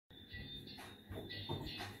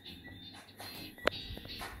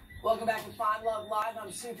Welcome back to Find Love Live. I'm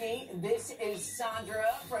Suki. This is Sandra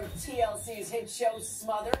from TLC's hit show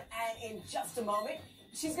Smothered. And in just a moment,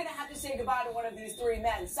 she's going to have to say goodbye to one of these three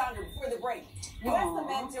men. Sandra, before the break, you asked the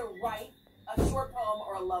men to write a short poem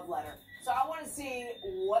or a love letter. So I want to see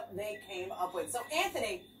what they came up with. So,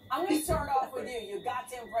 Anthony, I'm going to start off with you. You got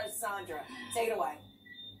to impress Sandra. Take it away.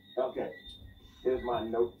 Okay. Here's my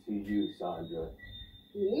note to you, Sandra.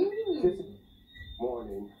 This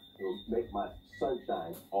morning will make my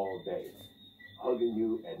sunshine all day. Hugging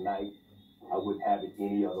you at night, I wouldn't have it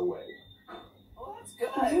any other way. Oh, that's good.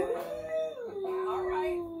 All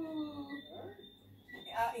right.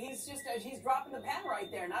 He's dropping the pen right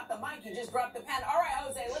there, not the mic. He just dropped the pen. All right,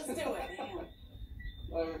 Jose, let's do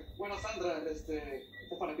it. Bueno, Sandra, este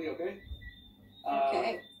para ti, ¿ok?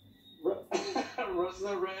 Okay. Roses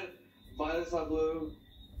are red, violets are blue.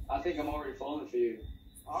 I think I'm already falling for you.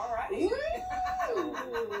 All right.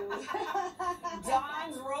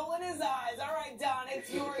 Don's rolling his eyes. All right, Don,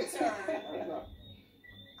 it's your turn.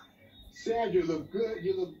 Sandra, you look good.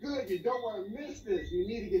 You look good. You don't want to miss this. You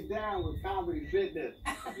need to get down with comedy fitness.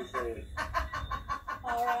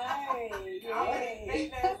 All right.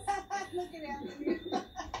 Yay. Look at Anthony.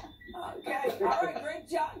 Okay. All right. Great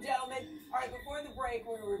job, gentlemen. All right. Before the break,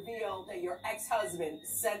 we revealed that your ex-husband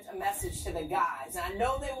sent a message to the guys, and I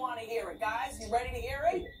know they want to hear it. Guys, you ready to hear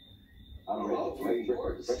it? I'm ready.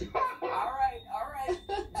 All right. All right.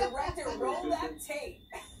 Director, roll that tape.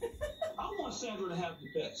 I want Sandra to have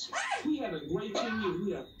the best. We had a great 10 years.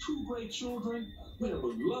 We have 2 great children. We have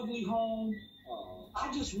a lovely home.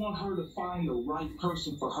 I just want her to find the right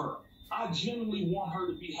person for her. I genuinely want her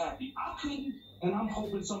to be happy. I couldn't, and I'm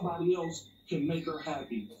hoping somebody else can make her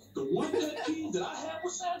happy. The one pet peeve that I have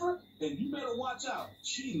with Sandra, and you better watch out,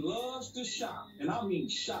 she loves to shop, and I mean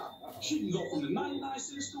shop. She can go from the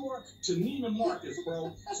 99-cent store to Neiman Marcus,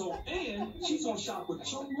 bro. So, and she's gonna shop with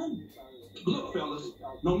your money. Look, fellas,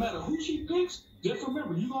 no matter who she picks, just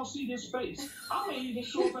remember, you're going to see this face. I may even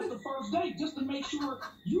show up at the first date just to make sure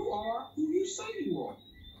you are who you say you are.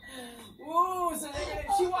 Ooh, so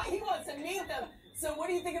he wants to meet them. So what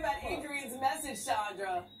do you think about Adrian's message,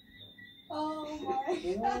 Sandra? Oh, my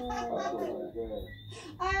God.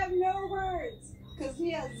 I have no words. Because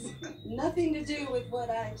he has nothing to do with what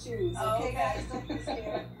I choose. Okay, guys? Don't be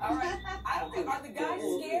scared. All right. I don't think, are the guys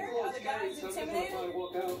scared? Are the guys intimidated? I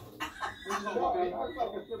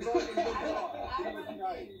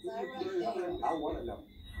want to know.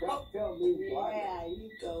 Tell me why. Yeah, you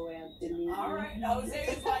go, Anthony. All right.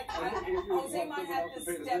 Jose might have to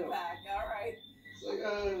step back. All right.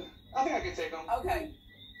 I think I can take them. Okay.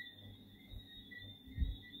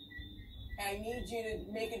 I need you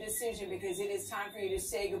to make a decision because it is time for you to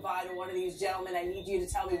say goodbye to one of these gentlemen. I need you to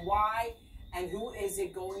tell me why and who is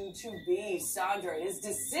it going to be. Sandra, it is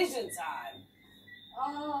decision time.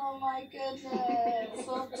 Oh, my goodness.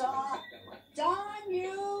 Well, Don,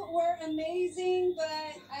 you were amazing,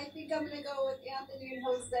 but I think I'm going to go with Anthony and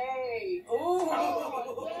Jose. Ooh.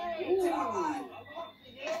 Don.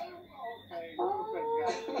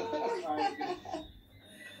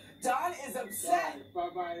 Don is upset.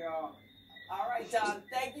 Bye-bye, y'all. All right, Don,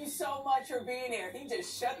 thank you so much for being here. He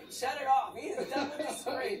just shut it off. He's done with the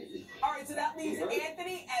screen. All right, so that leaves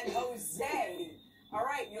Anthony and Jose. All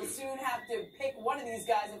right, you'll soon have to pick one of these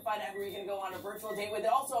guys and find out who you're going to go on a virtual date with.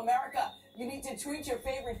 Also, America, you need to tweet your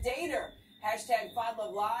favorite dater. Hashtag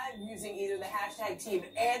 #FindLoveLive using either the hashtag Team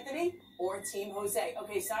Anthony or Team Jose.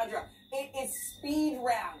 Okay, Sandra, it is speed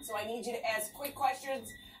round, so I need you to ask quick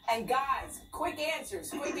questions. And guys, quick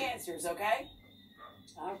answers, okay?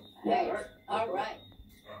 All right.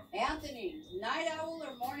 Anthony, night owl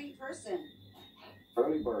or morning person?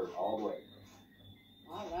 Early bird, all the way.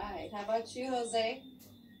 All right. How about you, Jose?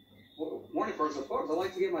 Well, morning person, of course. I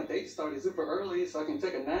like to get my date started super early so I can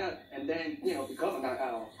take a nap and then, become a night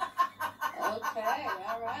owl. Okay,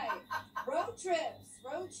 all right. Road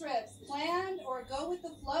trips, planned or go with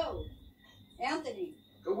the flow? Anthony.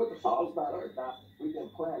 Go with the flow. We can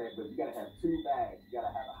plan it, but you got to have 2 bags. You got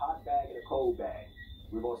to have a hot bag and a cold bag.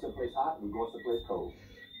 We're going someplace hot, we're going someplace cold.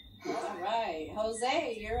 All right.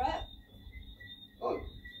 Jose, you're up. Oh,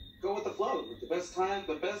 go with the flow. The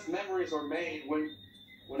best memories are made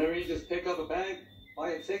whenever you just pick up a bag, buy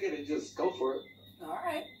a ticket, and just go for it. All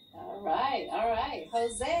right. All right.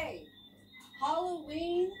 Jose,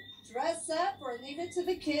 Halloween, dress up or leave it to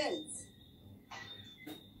the kids?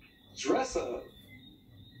 Dress up.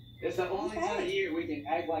 It's the only time of year we can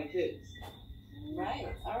act like kids.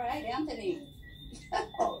 Right. All right, Anthony.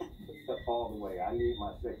 All the way. I need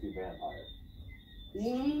my sexy vampire.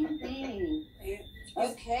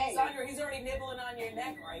 Okay. Sandra, he's already nibbling on your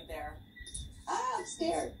neck right there. I'm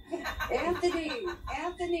scared.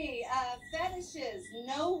 Anthony, fetishes,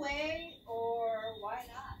 no way or why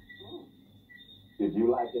not? If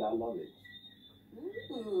you like it, I love it.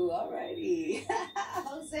 Ooh, alrighty.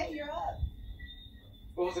 Jose, you're up.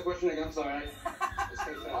 What was the question again? I'm sorry.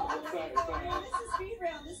 Sorry.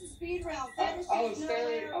 This is speed round. Fetishes, I was no staring.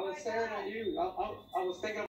 way or I was why staring not? at you. I was thinking.